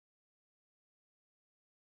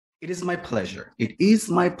It is my pleasure. It is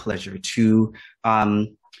my pleasure to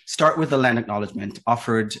start with a land acknowledgement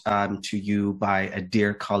offered to you by a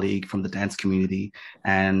dear colleague from the dance community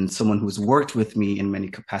and someone who's worked with me in many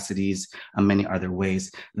capacities and many other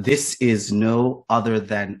ways. This is no other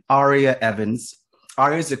than Aria Evans.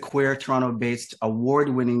 Aria is a queer, Toronto-based,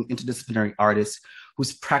 award-winning interdisciplinary artist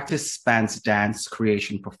whose practice spans dance,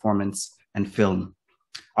 creation, performance, and film.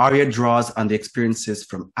 Aria draws on the experiences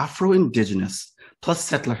from Afro-Indigenous plus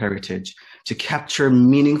settler heritage to capture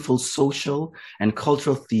meaningful social and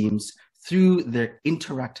cultural themes through their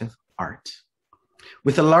interactive art.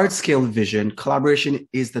 With a large-scale vision, collaboration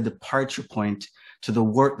is the departure point to the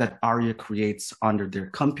work that Aria creates under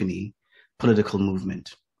their company, Political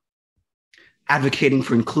Movement. Advocating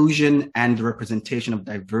for inclusion and the representation of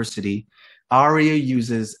diversity, Aria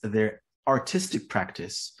uses their artistic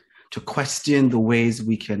practice to question the ways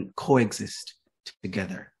we can coexist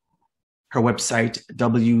together. Her website,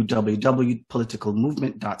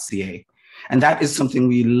 www.politicalmovement.ca. And that is something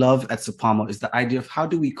we love at Supamo, is the idea of how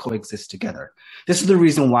do we coexist together. This is the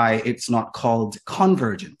reason why it's not called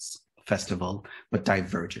Convergence Festival, but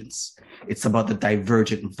Divergence. It's about the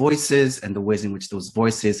divergent voices and the ways in which those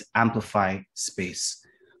voices amplify space.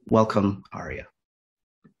 Welcome, Aria.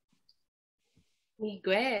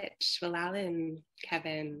 Miigwech, Walalin,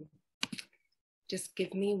 Kevin. Just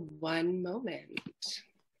give me one moment.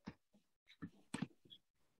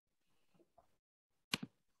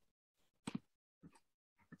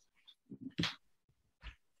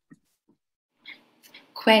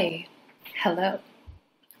 Kwe, hello.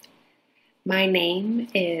 My name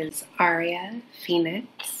is Aria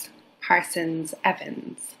Phoenix Parsons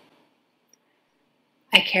Evans.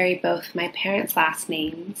 I carry both my parents' last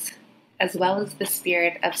names as well as the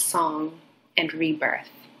spirit of song and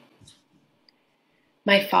rebirth.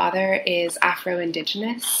 My father is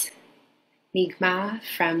Afro-Indigenous, Mi'kmaq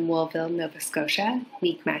from Woolville, Nova Scotia,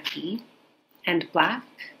 Mi'kmaqi, and Black,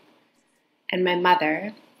 and my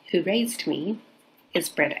mother, who raised me, is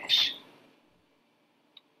British.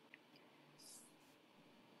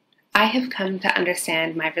 I have come to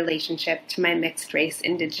understand my relationship to my mixed race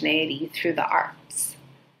indigeneity through the arts,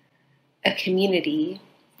 a community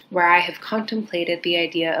where I have contemplated the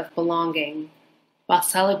idea of belonging while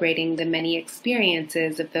celebrating the many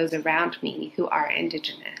experiences of those around me who are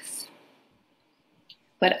Indigenous.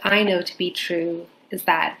 What I know to be true is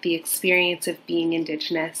that the experience of being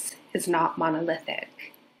Indigenous is not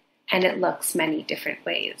monolithic, and it looks many different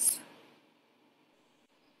ways.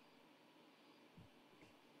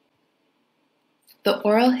 The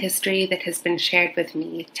oral history that has been shared with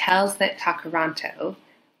me tells that Takaranto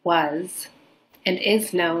was and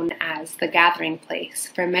is known as the gathering place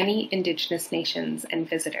for many Indigenous nations and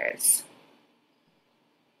visitors.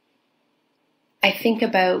 I think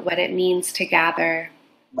about what it means to gather,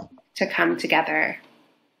 to come together,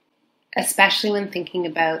 especially when thinking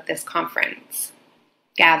about this conference,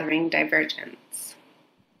 Gathering Divergence.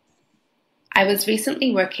 I was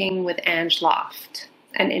recently working with Ange Loft,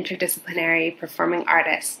 an interdisciplinary performing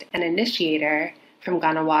artist and initiator from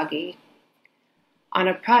Ganawagi, on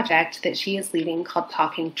a project that she is leading called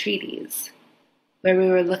Talking Treaties, where we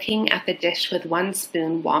were looking at the dish with one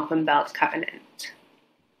spoon wampum belt covenant.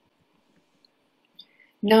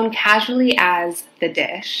 Known casually as the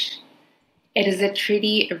dish, it is a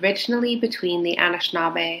treaty originally between the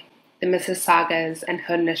Anishinaabe, the Mississaugas, and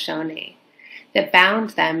Haudenosaunee that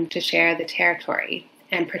bound them to share the territory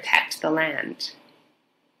and protect the land.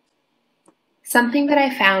 Something that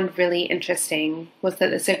I found really interesting was that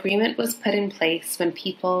this agreement was put in place when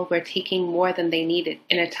people were taking more than they needed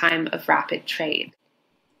in a time of rapid trade.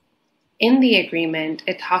 In the agreement,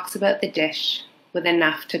 it talks about the dish with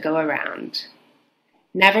enough to go around,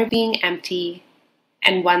 never being empty,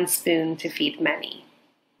 and one spoon to feed many.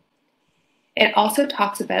 It also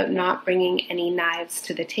talks about not bringing any knives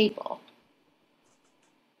to the table.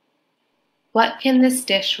 What can this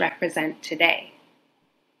dish represent today?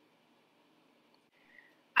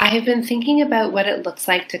 I have been thinking about what it looks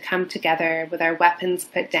like to come together with our weapons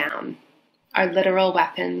put down, our literal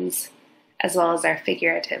weapons, as well as our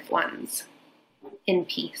figurative ones, in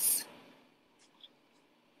peace.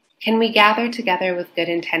 Can we gather together with good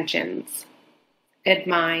intentions, good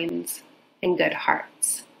minds, and good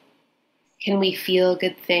hearts? Can we feel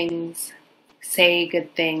good things, say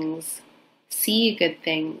good things, see good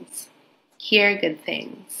things, hear good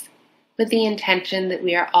things, with the intention that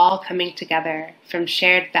we are all coming together from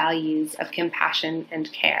shared values of compassion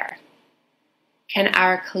and care? Can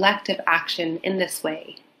our collective action in this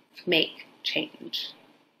way make change?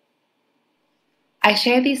 I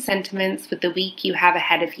share these sentiments with the week you have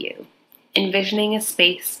ahead of you, envisioning a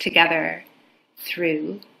space together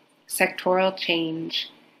through sectoral change,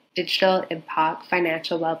 digital impact,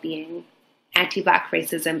 financial well-being, anti-Black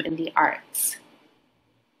racism in the arts.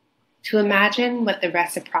 To imagine what the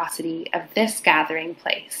reciprocity of this gathering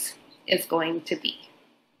place is going to be.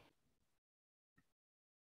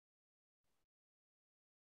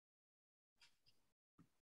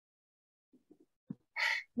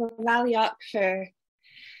 Well, Laliok for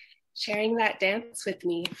sharing that dance with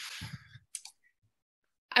me.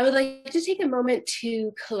 I would like to take a moment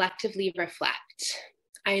to collectively reflect.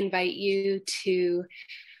 I invite you to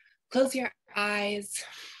close your eyes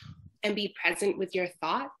and be present with your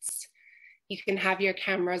thoughts. You can have your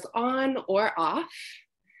cameras on or off.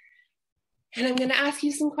 And I'm going to ask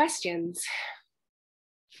you some questions.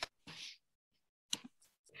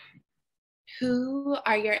 Who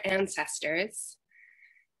are your ancestors?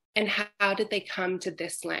 And how did they come to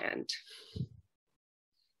this land?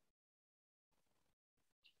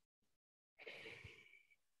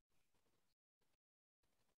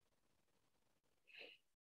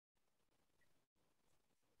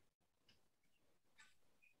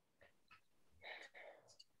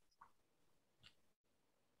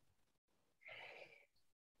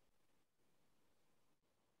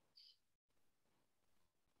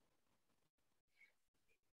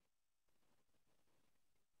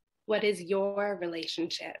 What is your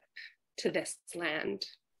relationship to this land?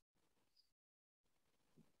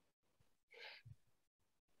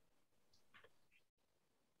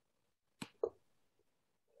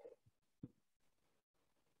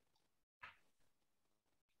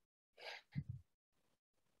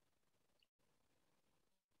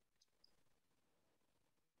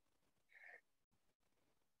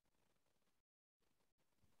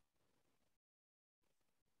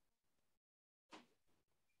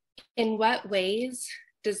 In what ways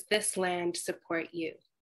does this land support you?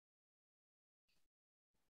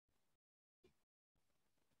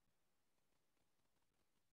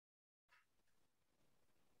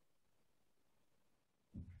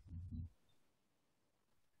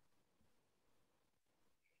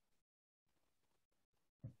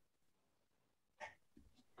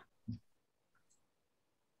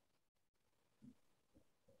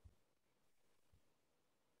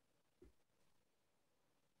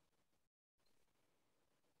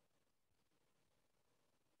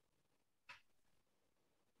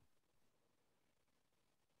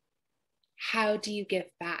 How do you give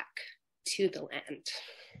back to the land?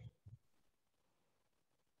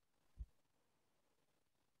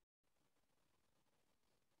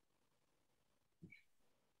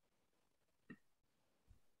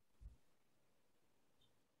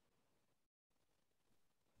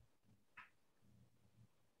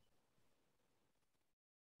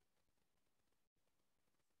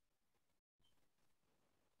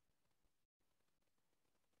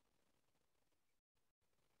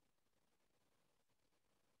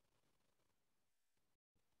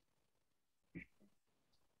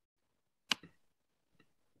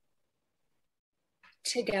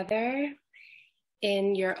 Together,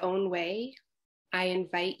 in your own way, I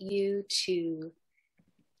invite you to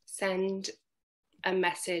send a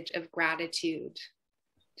message of gratitude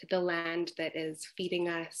to the land that is feeding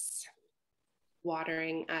us,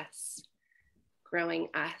 watering us, growing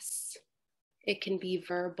us. It can be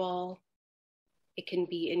verbal, it can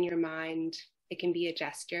be in your mind, it can be a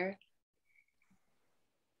gesture.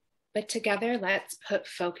 But together, let's put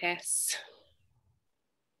focus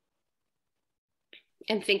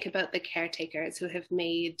and think about the caretakers who have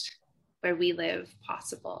made where we live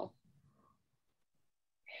possible.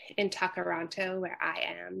 In Takaranto, where I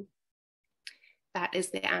am, that is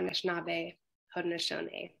the Anishinaabe,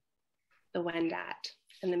 Haudenosaunee, the Wendat,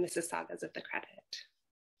 and the Mississaugas of the Credit.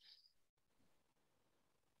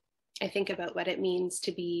 I think about what it means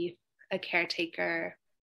to be a caretaker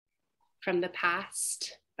from the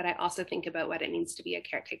past, but I also think about what it means to be a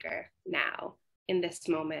caretaker now, in this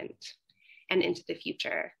moment, and into the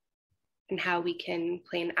future, and how we can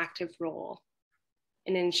play an active role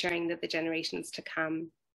in ensuring that the generations to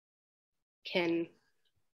come can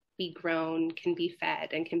be grown, can be fed,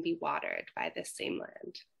 and can be watered by this same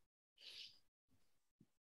land.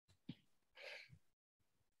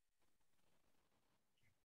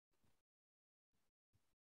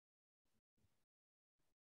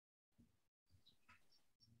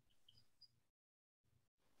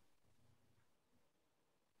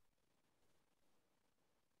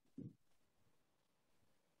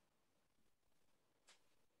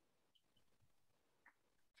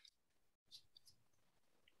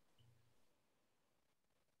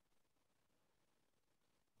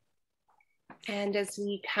 And as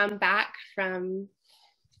we come back from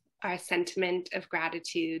our sentiment of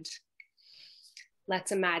gratitude,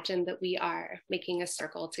 Let's imagine that we are making a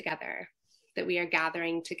circle together, that we are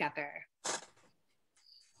gathering together.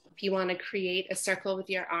 If you want to create a circle with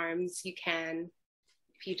your arms, you can.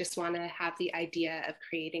 If you just want to have the idea of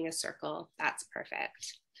creating a circle, that's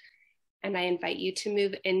perfect. And I invite you to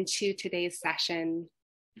move into today's session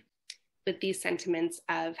with these sentiments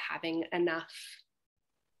of having enough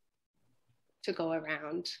to go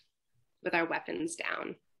around with our weapons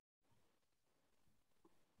down.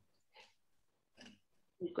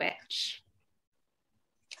 Gwitch.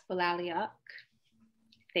 Walaliok.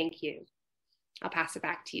 Thank you. I'll pass it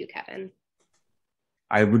back to you, Kevin.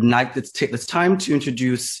 I would like to take this time to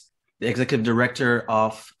introduce the Executive Director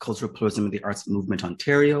of Cultural Pluralism and the Arts Movement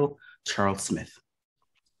Ontario, Charles Smith.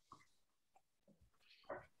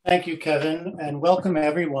 Thank you, Kevin, and welcome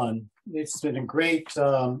everyone. It's been a great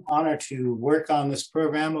honor to work on this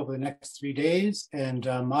program over the next 3 days, and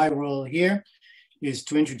my role here is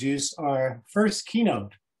to introduce our first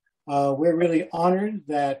keynote. We're really honored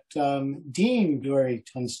that Dean Dory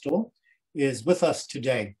Tunstall is with us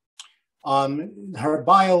today. Her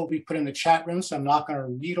bio will be put in the chat room, so I'm not going to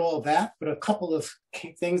read all of that, but a couple of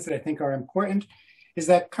things that I think are important is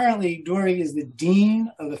that currently Dory is the Dean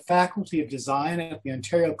of the Faculty of Design at the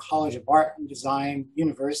Ontario College of Art and Design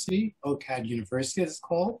University, OCAD University as it's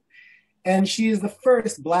called. And she is the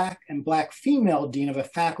first Black and Black female Dean of a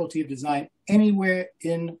Faculty of Design anywhere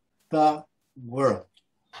in the world.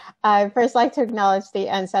 I'd first like to acknowledge the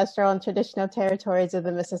ancestral and traditional territories of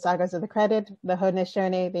the Mississaugas of the Credit, the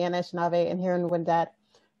Haudenosaunee, the Anishinaabe, and Huron-Wendat,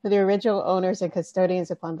 for the original owners and custodians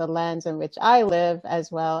upon the lands in which I live,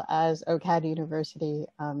 as well as OCAD University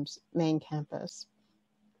main campus.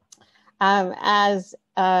 So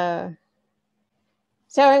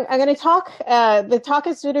I'm going to talk, the talk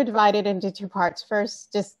is sort of divided into two parts.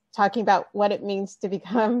 First, just talking about what it means to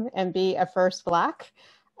become and be a first Black,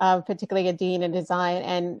 particularly a Dean in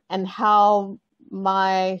design, and how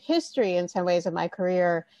my history in some ways of my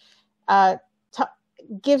career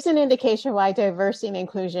gives an indication why diversity and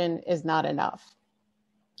inclusion is not enough.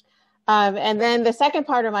 And then the second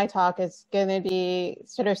part of my talk is going to be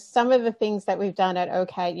sort of some of the things that we've done at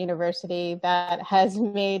OCAD University that has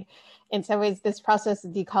made, in some ways, this process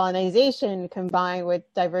of decolonization combined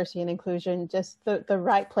with diversity and inclusion just the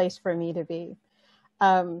right place for me to be.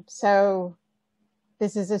 So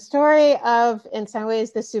this is a story of, in some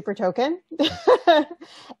ways, the super token.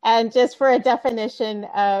 And just for a definition,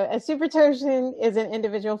 a super token is an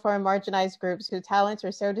individual for marginalized groups whose talents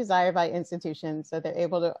are so desired by institutions that they're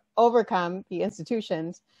able to overcome the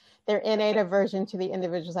institutions, their innate aversion to the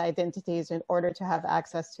individual's identities in order to have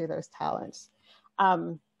access to those talents.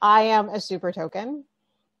 I am a super token.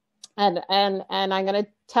 And I'm going to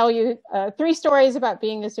tell you 3 stories about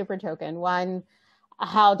being a super token. One,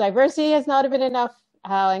 how diversity has not been enough,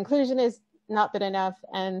 how inclusion has not been enough,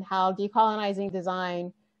 and how decolonizing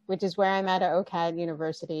design, which is where I'm at OCAD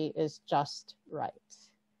University, is just right.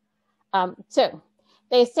 So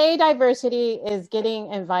they say diversity is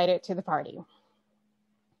getting invited to the party.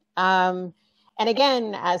 And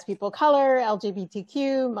again, as people of color,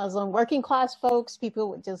 LGBTQ, Muslim working class folks, people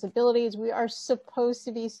with disabilities, we are supposed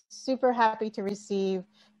to be super happy to receive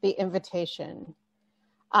the invitation.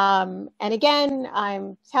 And again,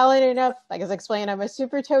 I'm talented enough, like as I explained, I'm a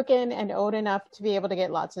super token and old enough to be able to get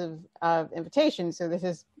lots of invitations. So this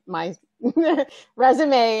is my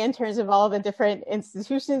resume in terms of all the different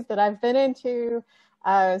institutions that I've been into,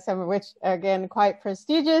 some of which, again, quite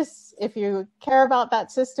prestigious, if you care about that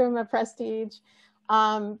system of prestige.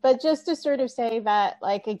 But just to sort of say that,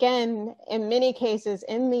 like, again, in many cases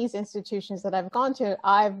in these institutions that I've gone to,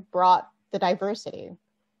 I've brought the diversity.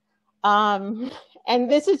 And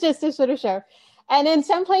this is just to sort of show. And in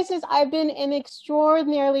some places, I've been in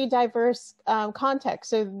extraordinarily diverse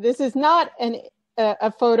contexts. So this is not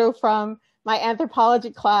a photo from my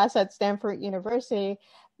anthropology class at Stanford University,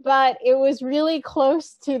 but it was really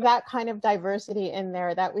close to that kind of diversity in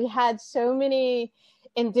there, that we had so many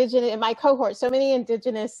Indigenous, in my cohort, so many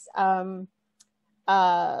Indigenous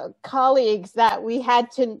colleagues that we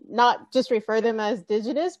had to not just refer them as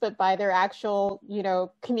Indigenous, but by their actual,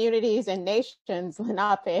 communities and nations.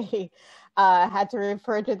 Lenape had to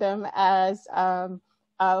refer to them as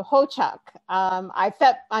Ho-Chuk.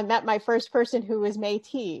 I met my first person who was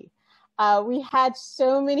Métis. We had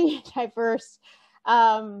so many diverse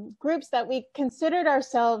groups that we considered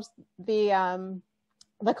ourselves the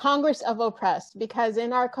Congress of Oppressed, because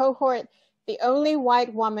in our cohort, the only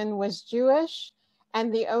white woman was Jewish,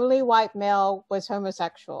 and the only white male was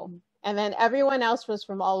homosexual. And then everyone else was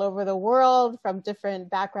from all over the world, from different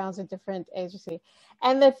backgrounds and different agency.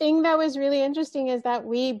 And the thing that was really interesting is that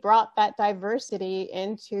we brought that diversity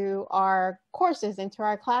into our courses, into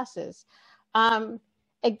our classes.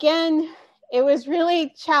 Again, it was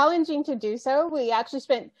really challenging to do so. We actually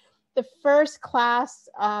spent the first class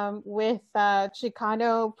with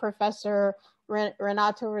Chicano professor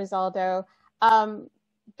Renato Rizaldo,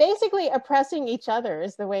 basically oppressing each other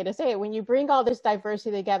is the way to say it. When you bring all this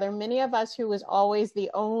diversity together, many of us who was always the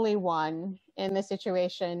only one in the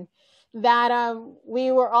situation, that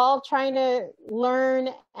we were all trying to learn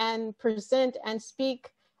and present and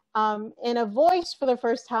speak in a voice for the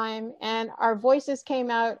first time. And our voices came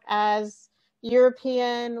out as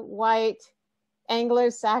European, white,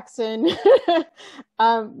 Anglo-Saxon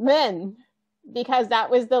men, because that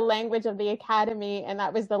was the language of the academy and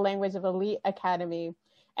that was the language of elite academy.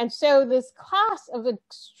 And so this class of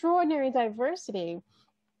extraordinary diversity,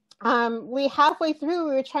 we halfway through,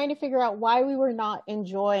 we were trying to figure out why we were not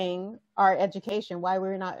enjoying our education, why we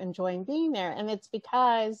were not enjoying being there. And it's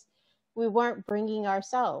because we weren't bringing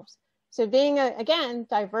ourselves. So being a, again,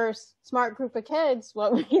 diverse, smart group of kids,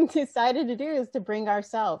 what we decided to do is to bring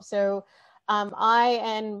ourselves. So I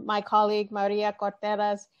and my colleague, Maria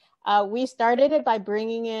Corteras, we started it by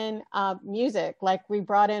bringing in music. Like we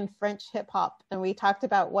brought in French hip hop and we talked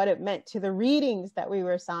about what it meant to the readings that we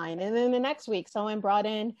were assigned. And then the next week, someone brought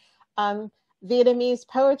in Vietnamese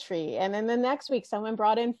poetry. And then the next week, someone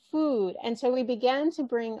brought in food. And so we began to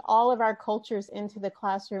bring all of our cultures into the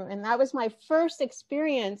classroom. And that was my first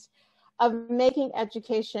experience of making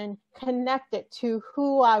education connected to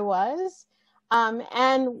who I was.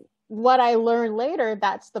 And what I learned later,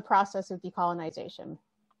 that's the process of decolonization.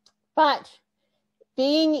 But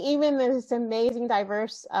being even this amazing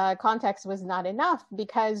diverse context was not enough,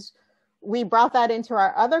 because we brought that into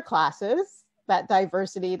our other classes, that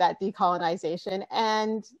diversity, that decolonization.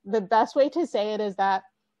 And the best way to say it is that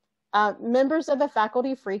members of the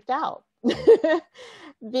faculty freaked out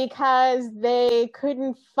because they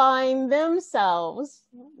couldn't find themselves,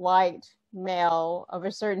 white, male, of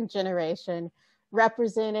a certain generation,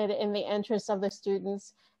 represented in the interests of the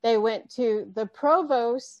students. They went to the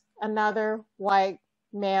provost, another white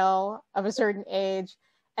male of a certain age,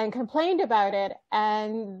 and complained about it.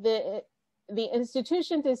 And the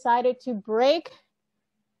institution decided to break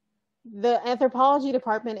the anthropology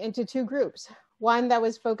department into two groups. One that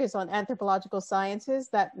was focused on anthropological sciences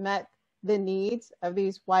that met the needs of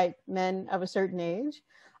these white men of a certain age,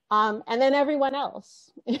 and then everyone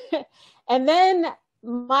else. And then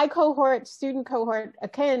my cohort, student cohort,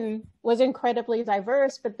 Akin, was incredibly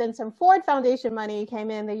diverse, but then some Ford Foundation money came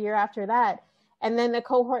in the year after that. And then the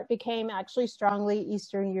cohort became actually strongly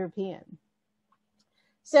Eastern European.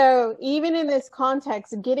 So even in this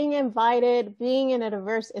context, getting invited, being in a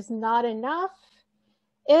diverse is not enough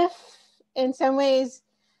if in some ways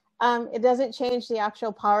it doesn't change the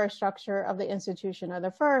actual power structure of the institution or the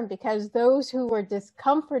firm, because those who were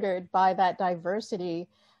discomforted by that diversity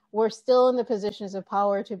were still in the positions of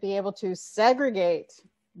power to be able to segregate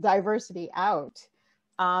diversity out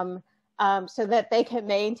so that they can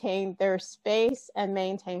maintain their space and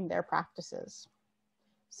maintain their practices.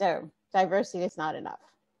 So diversity is not enough.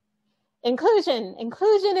 Inclusion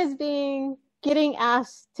is getting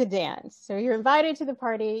asked to dance. So you're invited to the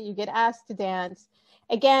party, you get asked to dance.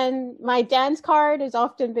 Again, my dance card has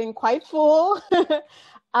often been quite full.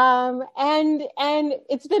 And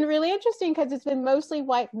it's been really interesting because it's been mostly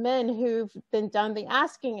white men who've been done the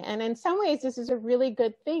asking. And in some ways, this is a really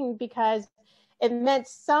good thing, because it meant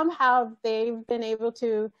somehow they've been able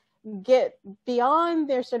to get beyond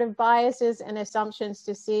their sort of biases and assumptions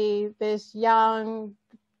to see this young,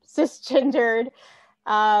 cisgendered,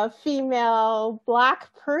 female,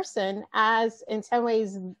 Black person as, in some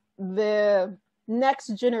ways, the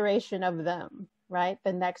next generation of them, right?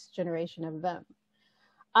 The next generation of them.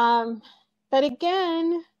 But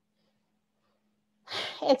again,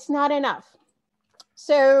 it's not enough.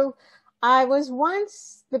 So I was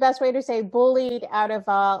once, the best way to say, bullied out of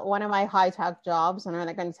one of my high-tech jobs, and I'm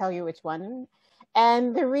not going to tell you which one.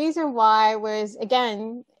 And the reason why was,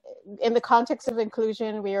 again, in the context of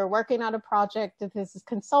inclusion, we were working on a project. This is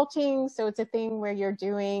consulting, so it's a thing where you're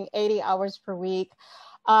doing 80 hours per week.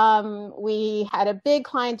 We had a big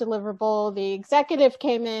client deliverable. The executive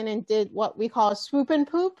came in and did what we call a swoop and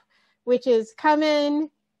poop, which is come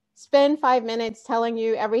in, spend 5 minutes telling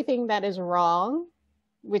you everything that is wrong,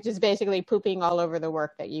 which is basically pooping all over the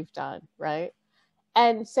work that you've done, right?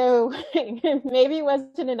 And so maybe it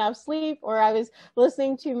wasn't enough sleep, or I was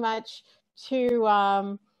listening too much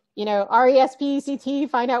to,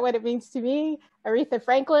 RESPECT, find out what it means to me, Aretha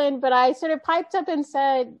Franklin. But I sort of piped up and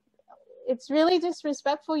said, it's really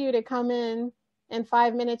disrespectful you to come in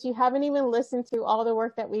 5 minutes. You haven't even listened to all the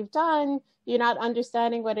work that we've done. You're not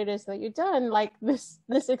understanding what it is that you've done. Like this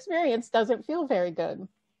experience doesn't feel very good.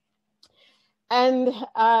 And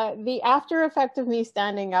the after effect of me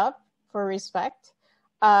standing up for respect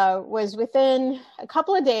was within a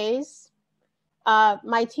couple of days,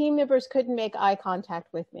 my team members couldn't make eye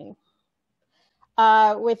contact with me.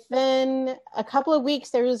 Within a couple of weeks,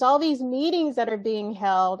 there was all these meetings that are being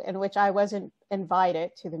held in which I wasn't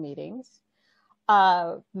invited to the meetings.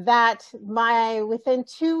 Within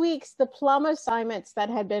 2 weeks, the plum assignments that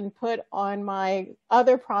had been put on my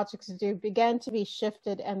other projects to do began to be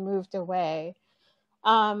shifted and moved away.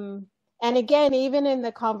 And again, even in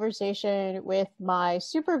the conversation with my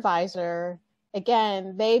supervisor,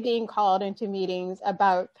 again, they being called into meetings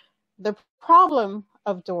about the problem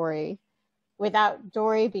of Dory without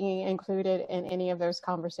Dory being included in any of those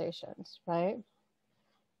conversations, right?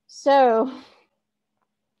 So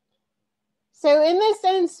in this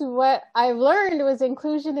sense, what I've learned was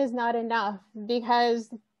inclusion is not enough,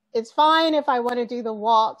 because it's fine if I want to do the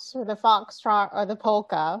waltz or the foxtrot or the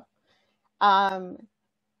polka.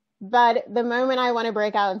 But the moment I want to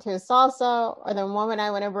break out into salsa, or the moment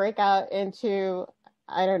I want to break out into,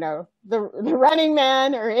 I don't know, the Running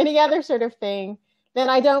Man or any other sort of thing, then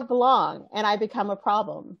I don't belong and I become a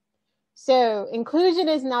problem. So inclusion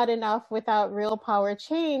is not enough without real power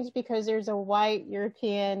change, because there's a white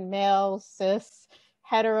European male, cis,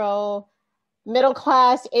 hetero, middle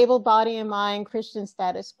class, able body and mind Christian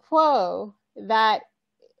status quo that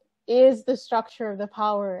is the structure of the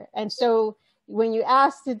power. And so when you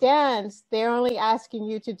ask to dance, they're only asking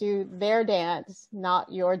you to do their dance, not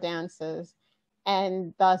your dances.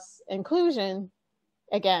 And thus inclusion,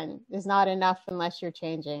 again, is not enough unless you're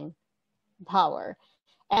changing power.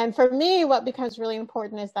 And for me, what becomes really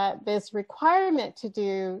important is that this requirement to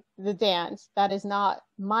do the dance that is not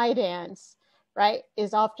my dance, right,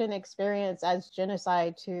 is often experienced as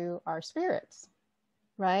genocide to our spirits,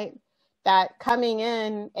 right? That coming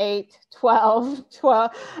in 8, 12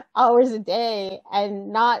 hours a day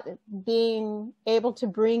and not being able to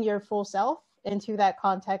bring your full self into that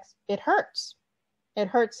context, it hurts. It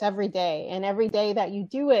hurts every day. And every day that you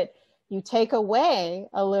do it, you take away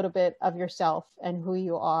a little bit of yourself and who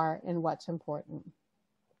you are and what's important.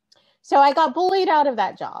 So I got bullied out of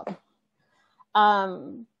that job.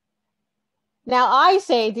 Now I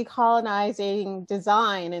say decolonizing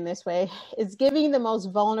design in this way is giving the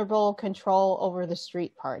most vulnerable control over the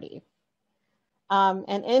street party.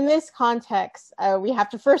 And in this context, we have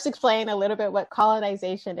to first explain a little bit what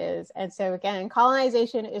colonization is. And so again,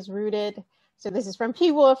 colonization is rooted, so this is from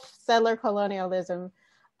P. Wolf, Settler Colonialism.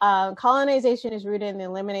 Colonization is rooted in the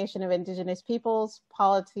elimination of indigenous peoples,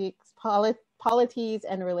 polities,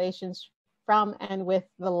 and relations from and with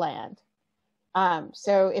the land.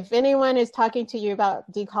 So if anyone is talking to you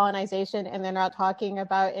about decolonization and they're not talking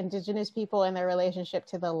about indigenous people and their relationship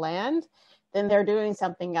to the land, then they're doing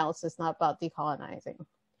something else. It's not about decolonizing.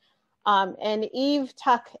 And Eve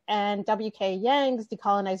Tuck and W.K. Yang's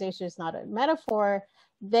Decolonization is Not a Metaphor,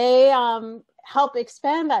 they help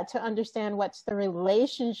expand that to understand what's the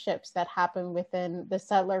relationships that happen within the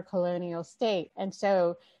settler colonial state. And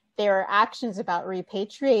so there are actions about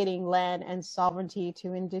repatriating land and sovereignty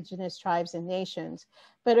to indigenous tribes and nations,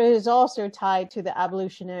 but it is also tied to the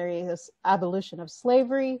abolition of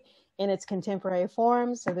slavery in its contemporary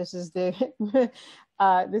forms. So this is the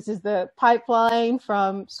this is the pipeline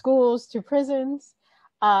from schools to prisons.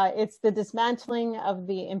 It's the dismantling of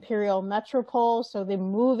the imperial metropole, so the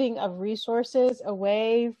moving of resources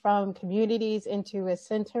away from communities into a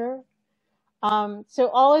center. So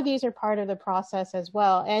all of these are part of the process as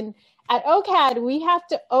well. And at OCAD, we have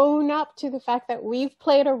to own up to the fact that we've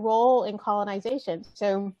played a role in colonization.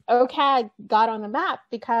 So OCAD got on the map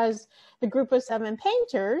because the group of 7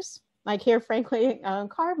 painters, like here, Franklin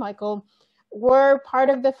Carmichael, were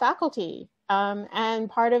part of the faculty and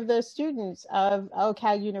part of the students of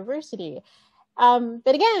OCAD University.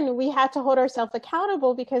 But again, we had to hold ourselves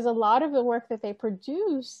accountable because a lot of the work that they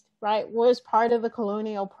produced, right, was part of the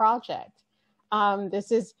colonial project.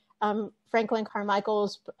 This is Franklin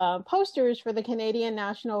Carmichael's posters for the Canadian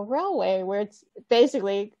National Railway, where it's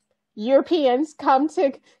basically Europeans come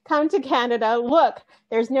to Canada. Look,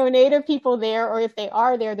 there's no Native people there, or if they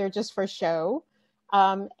are there, they're just for show,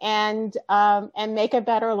 and make a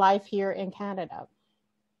better life here in Canada.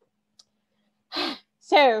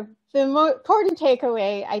 So the important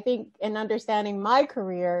takeaway, I think, in understanding my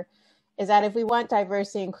career is that if we want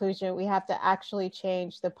diversity and inclusion, we have to actually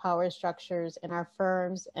change the power structures in our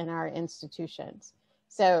firms and our institutions.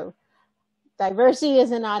 So Diversity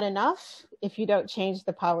is not enough if you don't change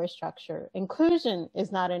the power structure. Inclusion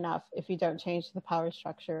is not enough if you don't change the power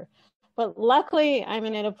structure. But luckily, I'm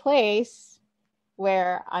in a place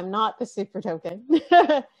where I'm not the super token.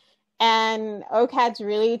 And OCAD's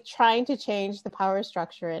really trying to change the power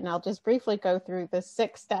structure. And I'll just briefly go through the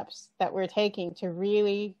 6 steps that we're taking to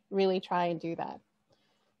really, really try and do that.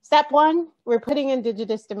 Step 1, we're putting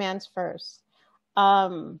Indigenous demands first.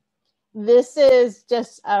 This is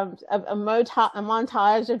just a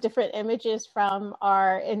montage of different images from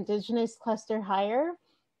our Indigenous cluster hire.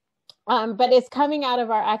 But it's coming out of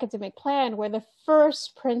our academic plan, where the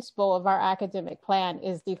first principle of our academic plan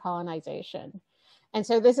is decolonization. And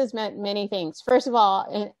so this has meant many things. First of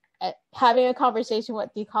all, having a conversation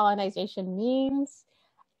what decolonization means,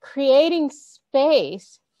 creating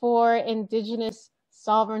space for Indigenous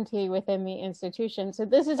sovereignty within the institution. So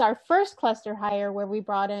this is our first cluster hire, where we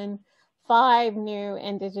brought in 5 new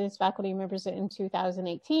Indigenous faculty members in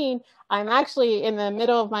 2018. I'm actually in the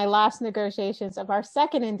middle of my last negotiations of our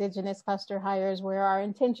second Indigenous cluster hires, where our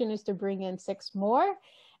intention is to bring in 6 more.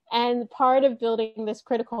 And part of building this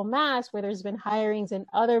critical mass, where there's been hirings in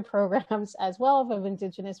other programs as well of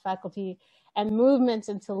Indigenous faculty, and movements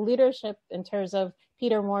into leadership in terms of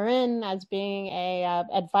Peter Morin as being a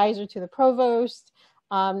advisor to the provost,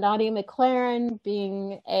 Nadia McLaren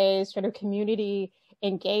being a sort of community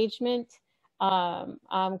engagement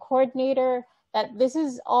coordinator, that this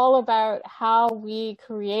is all about how we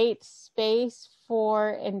create space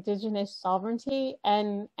for Indigenous sovereignty,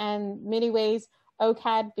 and in many ways,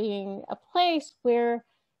 OCAD being a place where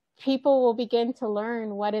people will begin to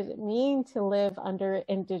learn what does it mean to live under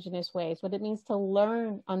Indigenous ways, what it means to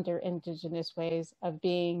learn under Indigenous ways of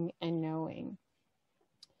being and knowing.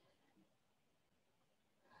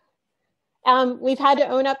 We've had to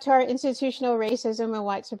own up to our institutional racism and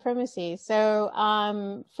white supremacy. So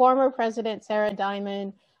former President Sarah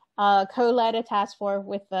Diamond co-led a task force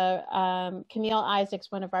with Camille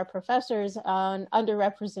Isaacs, one of our professors, on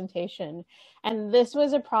underrepresentation. And this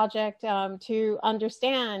was a project to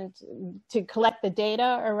understand, to collect the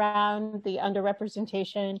data around the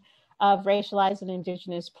underrepresentation of racialized and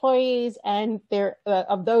Indigenous employees, and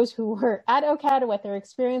of those who were at OCAD, what their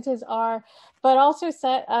experiences are, but also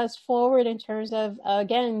set us forward in terms of,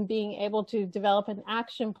 again, being able to develop an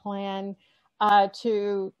action plan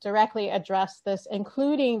to directly address this,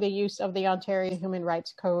 including the use of the Ontario Human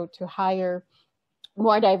Rights Code to hire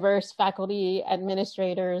more diverse faculty,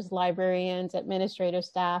 administrators, librarians, administrative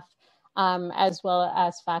staff, as well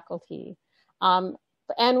as faculty.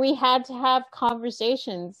 And we had to have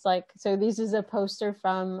conversations so this is a poster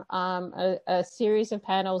from a series of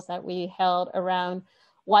panels that we held around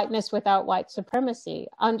whiteness without white supremacy,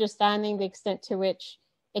 understanding the extent to which,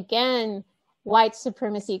 again, white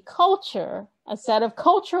supremacy culture, a set of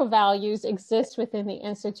cultural values exists within the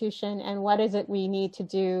institution, and what is it we need to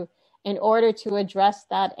do in order to address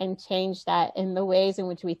that and change that in the ways in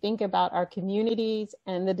which we think about our communities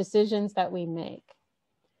and the decisions that we make.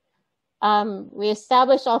 We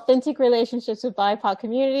established authentic relationships with BIPOC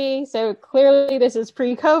community. So clearly this is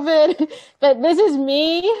pre-COVID, but this is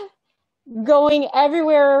me going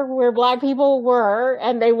everywhere where Black people were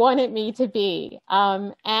and they wanted me to be.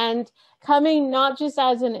 And coming not just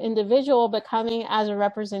as an individual, but coming as a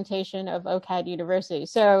representation of OCAD University.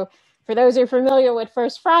 So for those who are familiar with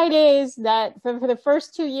First Fridays, that for the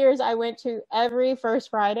first 2 years, I went to every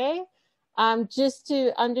First Friday just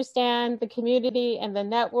to understand the community and the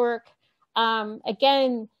network.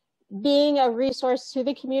 Again, being a resource to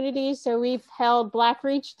the community. So we've held Black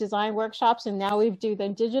Reach design workshops, and now we do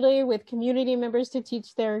them digitally with community members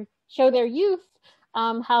to show their youth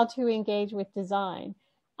how to engage with design.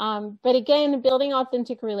 But again, building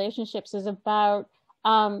authentic relationships is about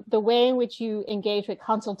the way in which you engage with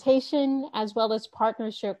consultation as well as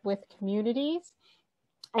partnership with communities.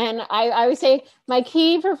 And I would say my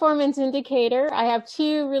key performance indicator, I have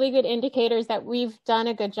 2 really good indicators that we've done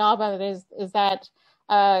a good job of, is that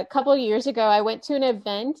a couple of years ago, I went to an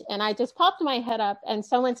event and I just popped my head up and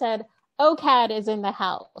someone said, OCAD is in the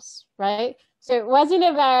house, right? So it wasn't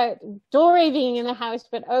about Dore being in the house,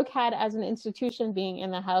 but OCAD as an institution being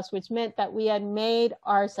in the house, which meant that we had made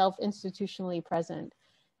ourselves institutionally present.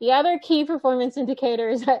 The other key performance indicator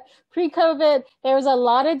is that pre-COVID, there was a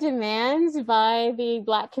lot of demands by the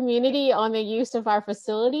Black community on the use of our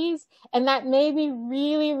facilities. And that made me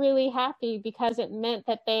really, really happy, because it meant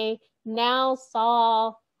that they now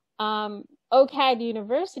saw OCAD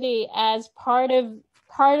University as part of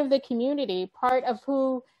the community, part of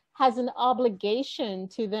who has an obligation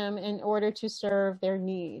to them in order to serve their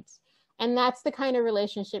needs. And that's the kind of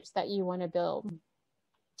relationships that you want to build.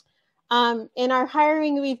 In our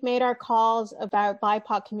hiring, we've made our calls about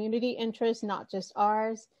BIPOC community interests, not just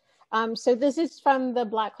ours. So this is from the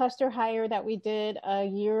Black cluster hire that we did a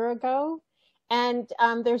year ago. And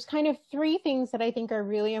there's kind of three things that I think are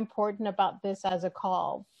really important about this as a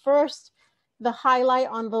call. First, the highlight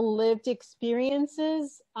on the lived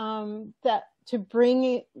experiences we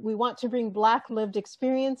want to bring Black lived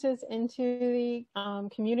experiences into the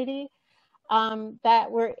community.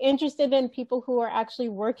 That we're interested in people who are actually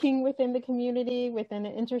working within the community within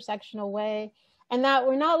an intersectional way, and that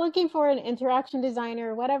we're not looking for an interaction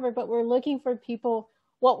designer or whatever, but we're looking for people.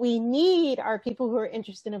 What we need are people who are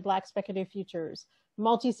interested in Black speculative futures,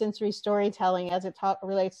 multisensory storytelling as it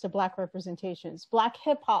relates to Black representations, Black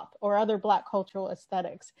hip hop or other Black cultural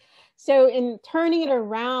aesthetics. So in turning it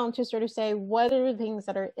around to sort of say, what are the things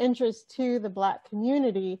that are interest to the Black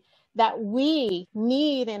community that we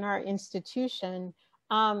need in our institution?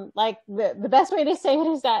 Like the best way to say it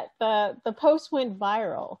is that the post went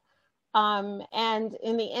viral. And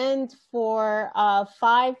in the end, for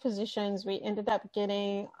 5 positions, we ended up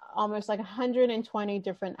getting almost like 120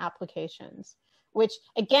 different applications, which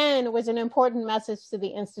again was an important message to the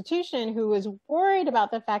institution, who was worried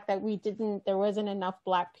about the fact that there wasn't enough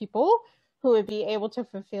Black people who would be able to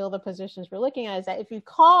fulfill the positions we're looking at. Is that if you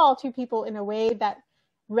call to people in a way that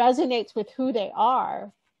resonates with who they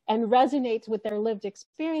are and resonates with their lived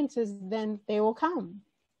experiences, then they will come.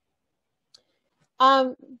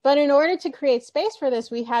 But in order to create space for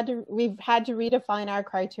this, we've had to redefine our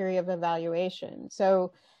criteria of evaluation.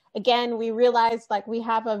 So again, we realized like we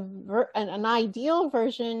have an ideal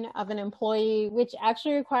version of an employee, which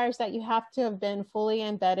actually requires that you have to have been fully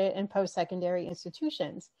embedded in post-secondary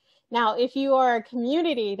institutions. Now, if you are a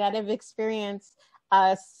community that have experienced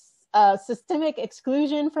systemic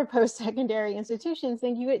exclusion for post-secondary institutions,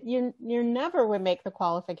 then you never would make the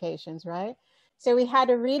qualifications, right? So we had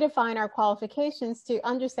to redefine our qualifications to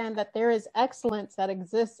understand that there is excellence that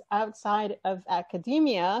exists outside of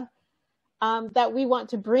academia that we want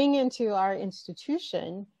to bring into our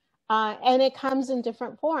institution. And it comes in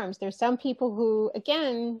different forms. There's some people who,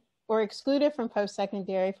 again, were excluded from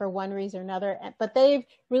post-secondary for one reason or another, but they've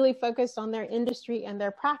really focused on their industry and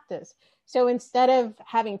their practice. So instead of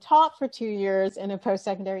having taught for 2 years in a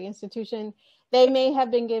post-secondary institution, they may have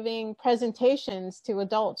been giving presentations to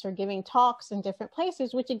adults or giving talks in different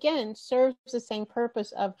places, which again serves the same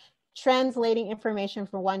purpose of translating information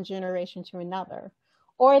from one generation to another.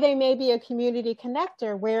 Or they may be a community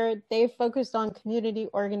connector where they've focused on community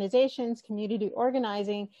organizations, community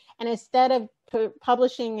organizing, and instead of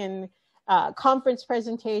publishing in conference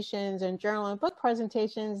presentations and journal and book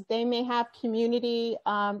presentations, they may have community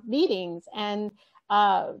meetings and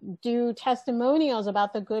do testimonials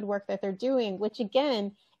about the good work that they're doing, which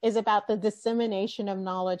again is about the dissemination of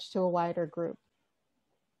knowledge to a wider group.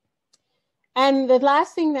 And the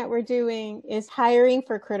last thing that we're doing is hiring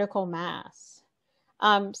for critical mass.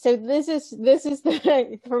 So this is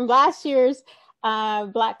from last year's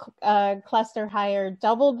Black cluster hire,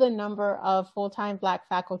 doubled the number of full-time Black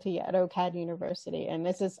faculty at OCAD University, and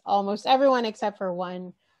this is almost everyone except for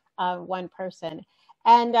one person.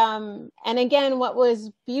 And again, what was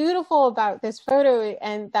beautiful about this photo,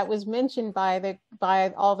 and that was mentioned by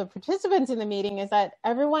all the participants in the meeting, is that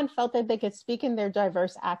everyone felt that they could speak in their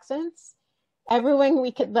diverse accents.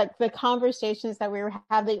 We could, like the conversations that we were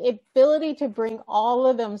having, the ability to bring all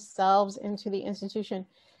of themselves into the institution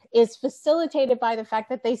is facilitated by the fact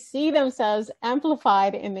that they see themselves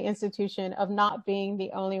amplified in the institution of not being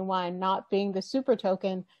the only one, not being the super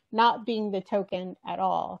token, not being the token at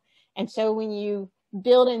all. And so when you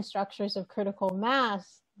build in structures of critical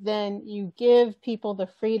mass, then you give people the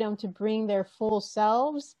freedom to bring their full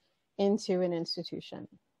selves into an institution.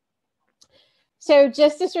 So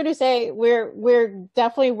just to sort of say, we're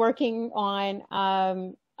definitely working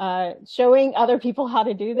on showing other people how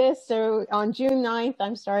to do this. So on June 9th,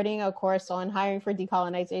 I'm starting a course on hiring for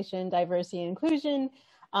decolonization, diversity, and inclusion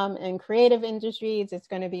in creative industries.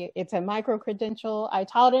 It's a micro-credential. I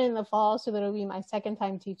taught it in the fall, so that'll be my second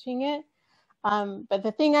time teaching it. But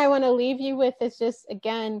the thing I want to leave you with is just,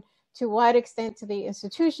 again, to what extent to the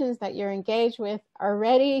institutions that you're engaged with are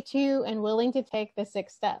ready to and willing to take the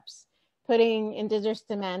 6 steps. Putting indigenous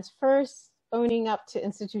demands first, owning up to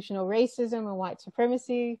institutional racism and white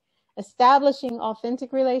supremacy, establishing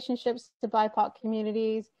authentic relationships to BIPOC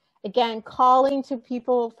communities, again, calling to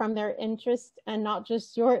people from their interests and not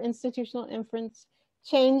just your institutional inference,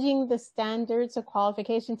 changing the standards of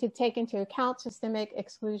qualification to take into account systemic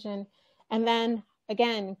exclusion, and then,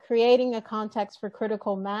 again, creating a context for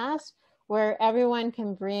critical mass where everyone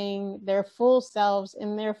can bring their full selves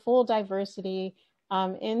in their full diversity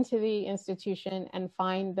into the institution and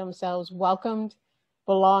find themselves welcomed,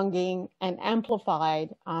 belonging, and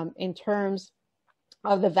amplified in terms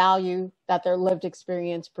of the value that their lived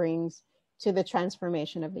experience brings to the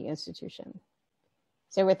transformation of the institution.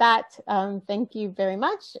 So with that, thank you very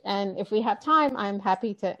much. And if we have time, I'm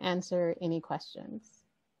happy to answer any questions.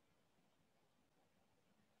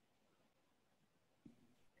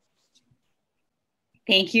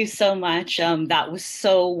 Thank you so much. That was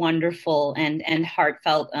so wonderful and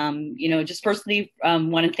heartfelt. You know, just personally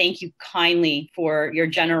want to thank you kindly for your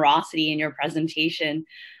generosity in your presentation,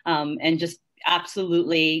 and just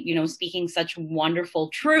absolutely, you know, speaking such wonderful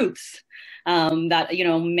truths that, you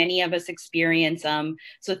know, many of us experience.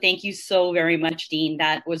 So thank you so very much, Dean.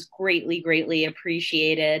 That was greatly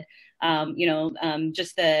appreciated. You know,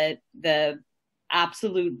 just the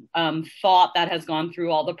absolute thought that has gone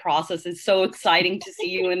through all the process. It's so exciting to see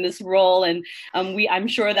you in this role, and I'm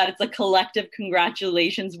sure that it's a collective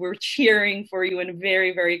congratulations. We're cheering for you and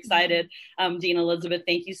very excited. Dean Elizabeth,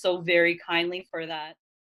 thank you so very kindly for that.